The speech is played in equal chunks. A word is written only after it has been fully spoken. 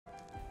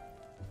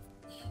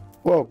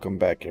Welcome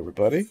back,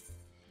 everybody.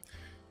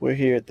 We're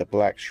here at the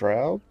Black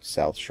Shroud,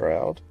 South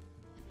Shroud,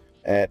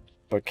 at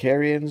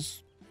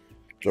Bacarian's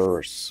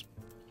Durst.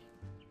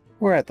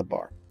 We're at the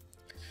bar.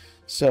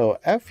 So,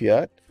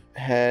 FFXIV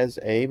has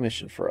a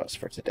mission for us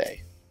for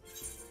today.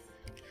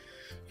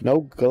 No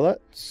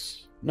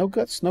guts, no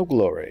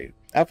glory.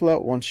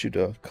 FFXIV wants you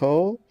to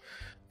cull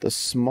the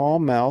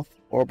smallmouth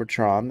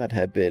Orbitron that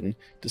had been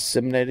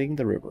disseminating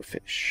the river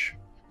fish.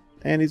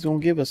 And he's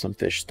going to give us some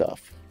fish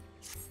stuff.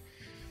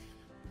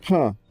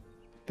 Huh,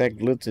 that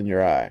glitz in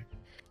your eye.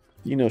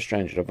 You no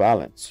stranger to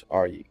violence,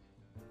 are ye?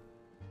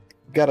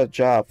 Got a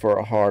job for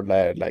a hard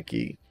lad like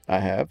ye, I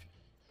have.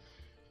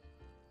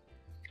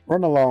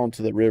 Run along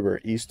to the river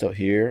east of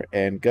here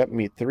and gut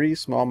me 3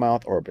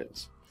 smallmouth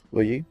orbits,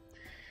 will ye?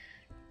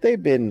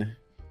 They've been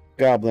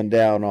gobbling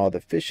down all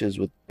the fishes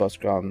with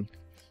Buscon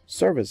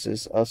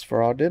services us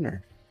for our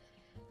dinner.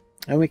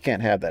 And we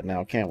can't have that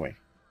now, can we?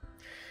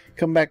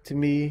 Come back to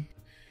me,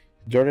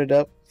 dirted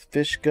up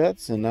fish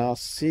guts, and I'll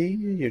see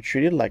you're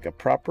treated like a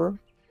proper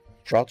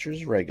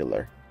Draughter's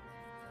regular.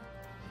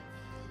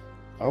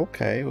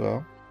 Okay,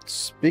 well,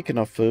 speaking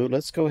of food,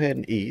 let's go ahead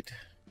and eat.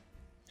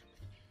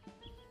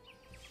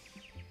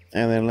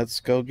 And then let's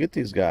go get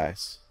these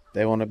guys.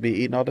 They want to be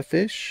eating all the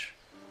fish.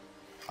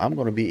 I'm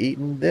going to be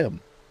eating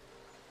them,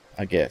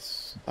 I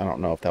guess. I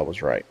don't know if that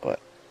was right, but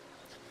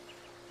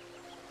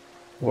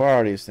where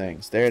are these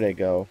things? There they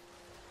go.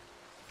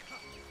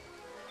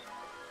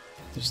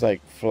 Just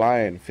like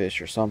flying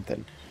fish or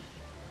something.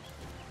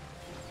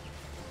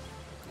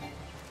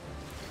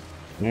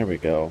 There we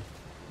go.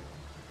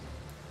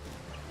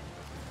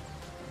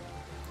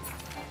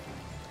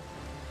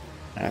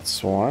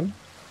 That's one.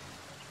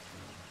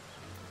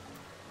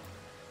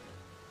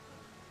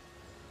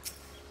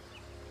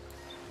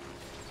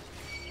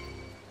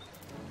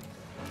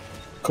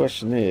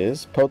 Question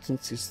is,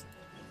 potency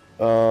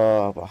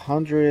of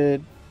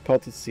 100,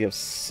 potency of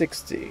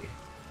 60.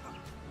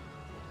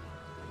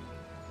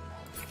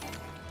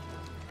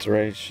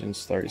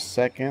 Duration's 30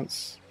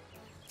 seconds.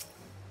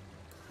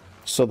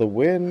 So the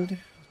wind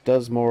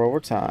does more over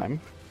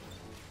time,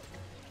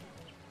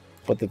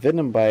 but the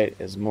venom bite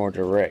is more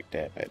direct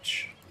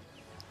damage.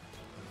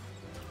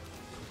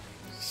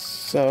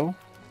 So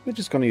we're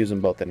just going to use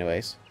them both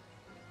anyways.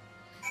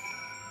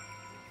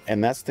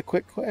 And that's the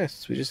quick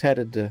quest. We just had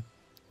to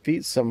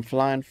defeat some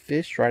flying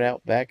fish right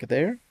out back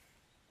there.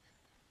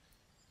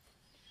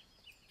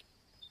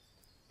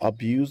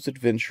 Abused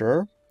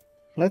adventurer.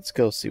 Let's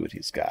go see what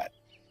he's got.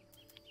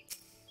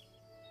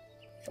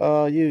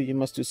 You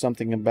must do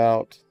something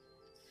about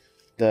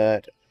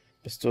that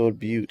bestowed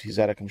butte. He's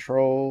out of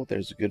control.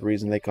 There's a good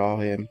reason they call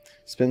him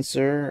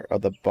Spencer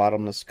of the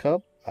Bottomless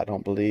Cup. I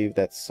don't believe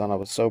that son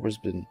of a sober's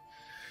been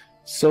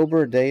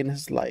sober a day in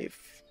his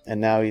life. And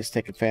now he's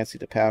taken fancy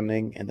to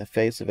pounding in the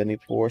face of any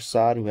poor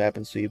sod who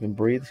happens to even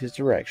breathe his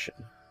direction.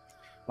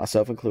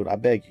 Myself included. I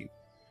beg you,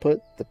 put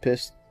the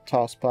piss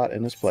toss pot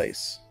in his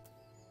place.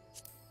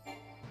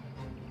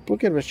 We'll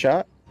give it a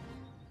shot.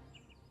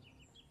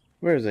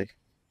 Where is he?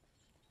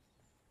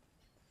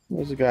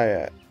 Where's the guy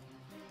at?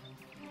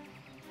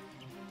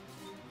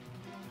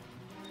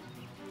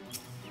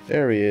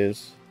 There he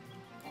is.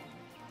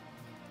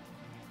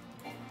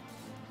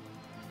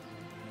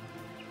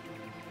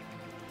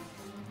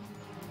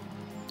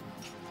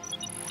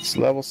 It's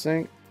level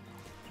sync.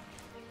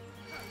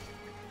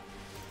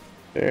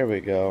 There we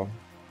go.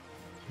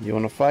 You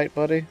want to fight,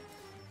 buddy?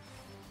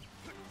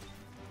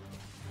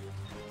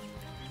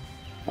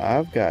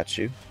 I've got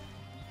you.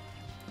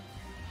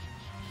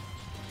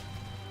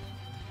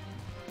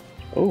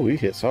 Oh, he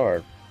hits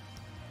hard.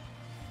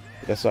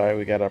 That's alright,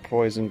 we got our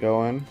poison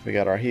going. We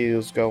got our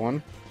heals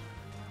going.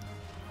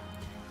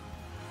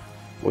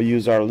 We'll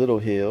use our little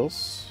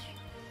heals.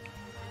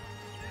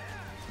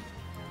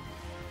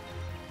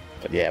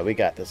 But yeah, we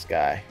got this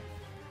guy.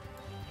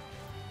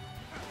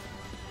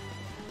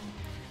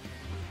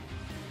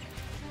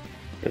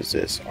 What is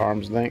this?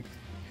 Arm's length?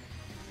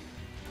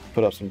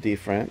 Put up some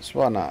defense.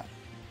 Why not?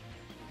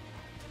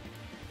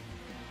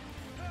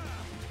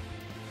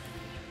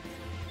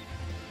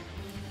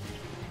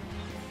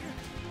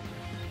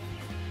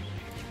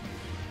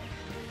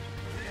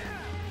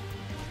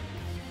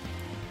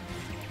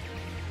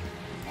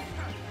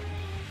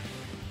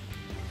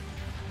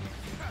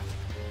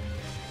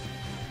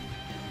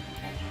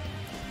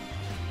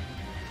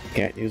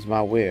 Can't use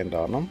my wind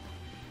on them.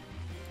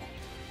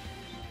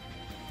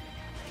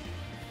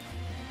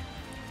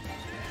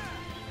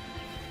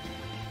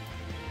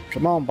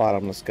 Come on,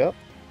 Bottomless Cup.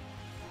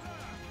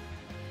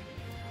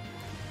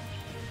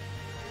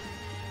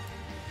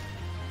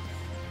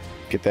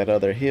 Get that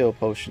other heal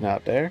potion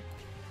out there.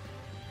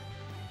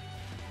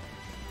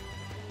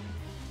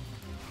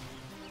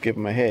 Give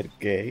him a head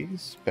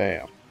gaze.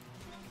 Bam.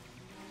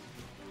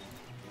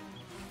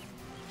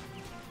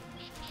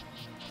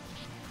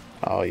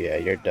 Oh yeah,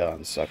 you're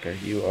done, sucker.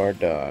 You are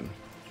done.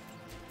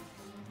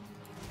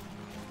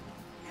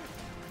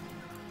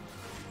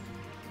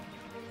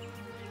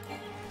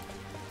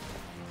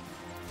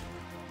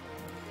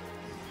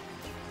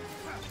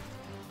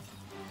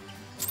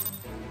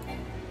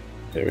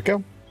 There we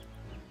go.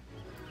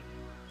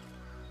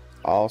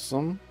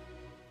 Awesome.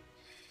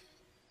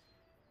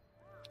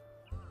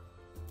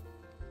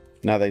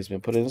 Now that he's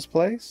been put in his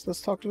place,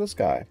 let's talk to this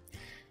guy.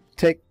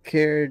 Take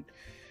care.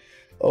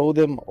 Oh,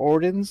 them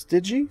ordens,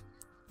 did ye?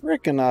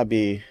 Reckon I'll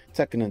be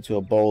tucking into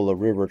a bowl of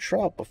river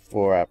trout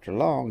before after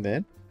long,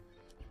 then.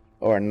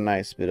 Or a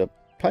nice bit of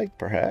pike,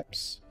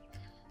 perhaps.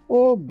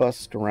 Or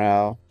bust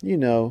around. You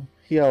know,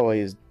 he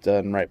always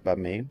done right by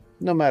me,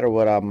 no matter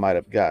what I might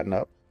have gotten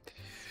up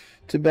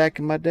to back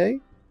in my day.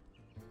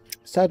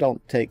 So I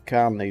don't take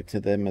kindly to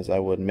them as I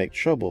would make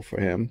trouble for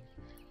him,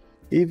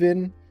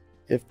 even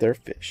if they're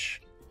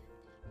fish.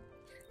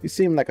 You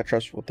seem like a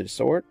trustworthy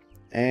sort,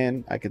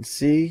 and I can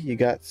see you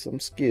got some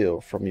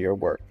skill from your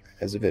work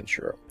as a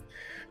venturer.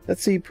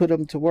 Let's see you put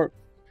them to work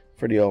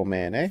for the old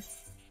man, eh?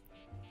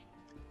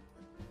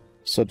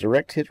 So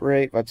direct hit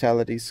rate,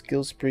 vitality,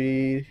 skill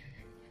speed.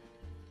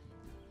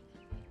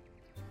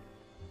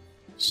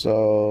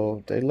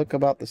 So they look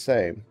about the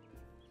same.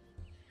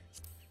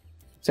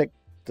 Take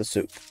the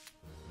soup.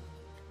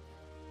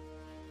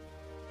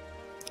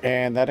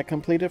 And that'll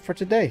complete it for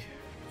today.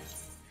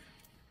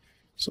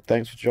 So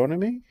thanks for joining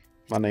me.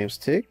 My name's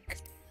Tick.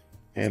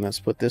 And let's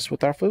put this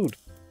with our food.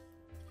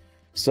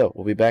 So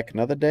we'll be back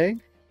another day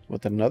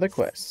with another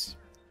quest.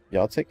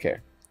 Y'all take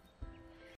care.